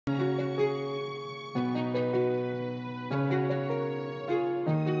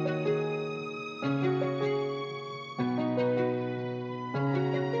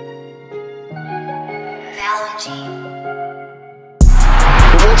But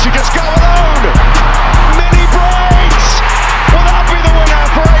will she just go alone? Millie breaks! Will that be the winner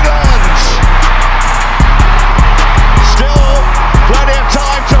for England? Still plenty of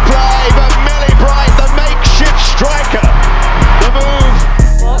time to play, but Millie Bright, the makeshift striker, the move.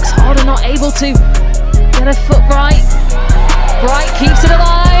 Box Harder not able to get her foot right. Bright keeps it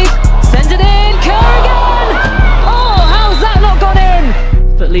alive, sends it in, Kerr again! Oh, how's that not gone in?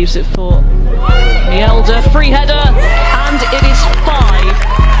 But leaves it for the elder, free header, and it is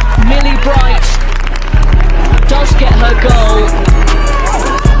 5. Millie Bright does get her goal.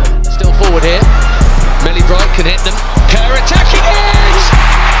 Still forward here, Millie Bright can hit them, Kerr attacking it!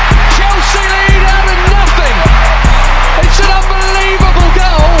 Chelsea lead out of nothing! It's an unbelievable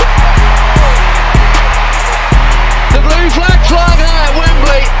goal! The blue flag flying high at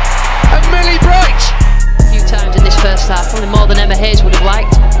Wembley, and Millie Bright! A few times in this first half, probably more than Emma Hayes would have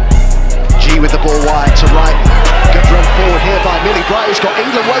liked. G with the ball wide to right. Good run forward here by Millie Bright, who's got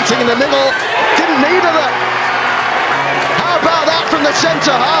England waiting in the middle. Didn't need her there. How about that from the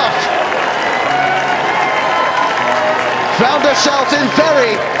centre half? Found herself in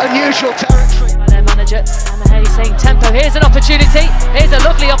very unusual territory. By their manager, Emma Hayes saying tempo, here's an opportunity. Here's a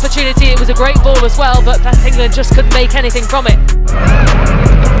lovely opportunity. It was a great ball as well, but England just couldn't make anything from it.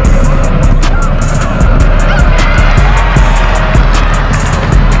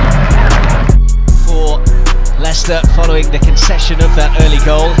 Leicester following the concession of that early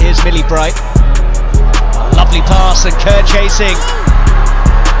goal. Here's Millie Bright. Lovely pass and Kerr chasing.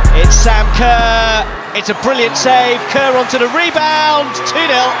 It's Sam Kerr. It's a brilliant save. Kerr onto the rebound. 2-0.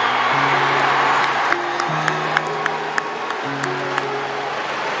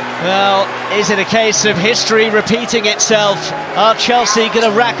 Well, is it a case of history repeating itself? Are Chelsea going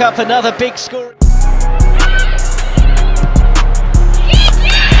to rack up another big score?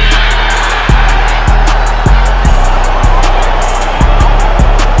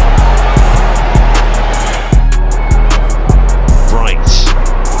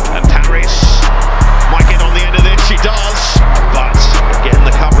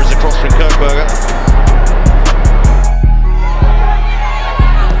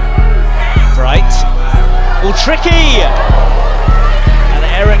 Tricky, and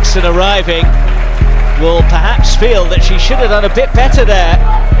Eriksson arriving will perhaps feel that she should have done a bit better there.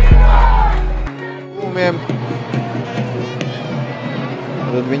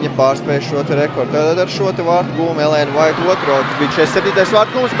 Viņa pārspēja šo te rekordu. Tātad ar šo te vārtu gūmu Elēna Vaita otrodis bija 47.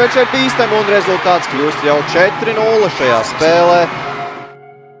 vārtu gūms, bet šeit bīstam un rezultāts kļūst jau 4-0 šajā spēlē.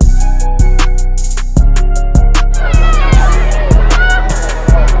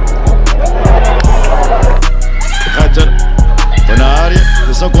 Foi na área,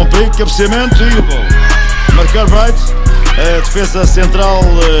 atenção com perigo, cabeceamento e o gol. Marcar Bright, a defesa central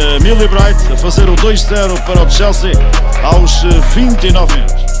Millie Bright a fazer o 2-0 para o Chelsea aos 29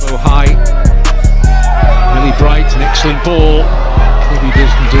 minutos. So high, Millie Bright, an excellent ball. Maybe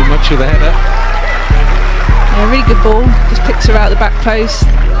doesn't do much of the header. Yeah, really good ball, just picks her out the back post.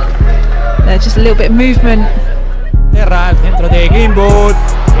 Just a little bit of movement. Terra al centro de Greenwood.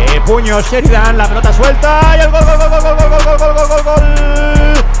 Puño Sheridan, la pelota suelta y el gol, gol, gol, gol, gol, gol, gol, gol, gol, gol, gol.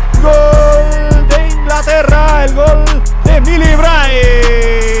 Gol de Inglaterra, el gol de Millie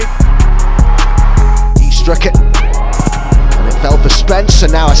Bright. He struck it and it fell for Spence,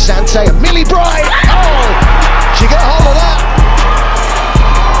 and now Asante and Millie Bright. Oh, she got hold of that.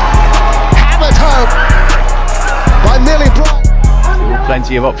 Hammered home by Millie Bright.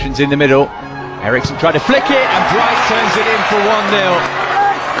 Plenty of options in the middle. Eriksson tried to flick it and Bright turns it in for 1-0.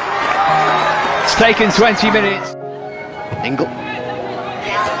 It's taken 20 minutes. Ingle.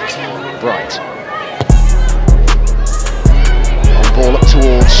 Bright. On ball up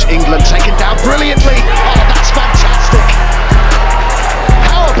towards England, taken down brilliantly. Oh, that's fantastic.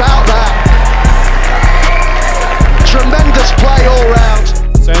 How about that? Tremendous play all round.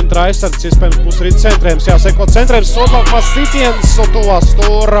 Centra aizsardzes, iespējams būs arī centrējums. Jāseko centrējums, sotlākumā sitiens, tuvā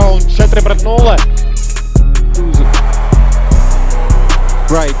stūra un 4-0.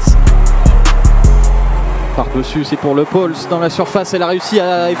 Bright. Par-dessus, c'est pour le Pauls dans la surface. Elle a réussi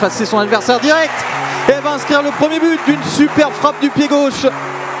à effacer son adversaire direct. Et elle va inscrire le premier but d'une superbe frappe du pied gauche.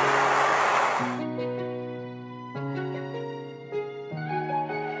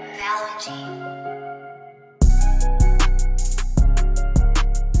 Valentine.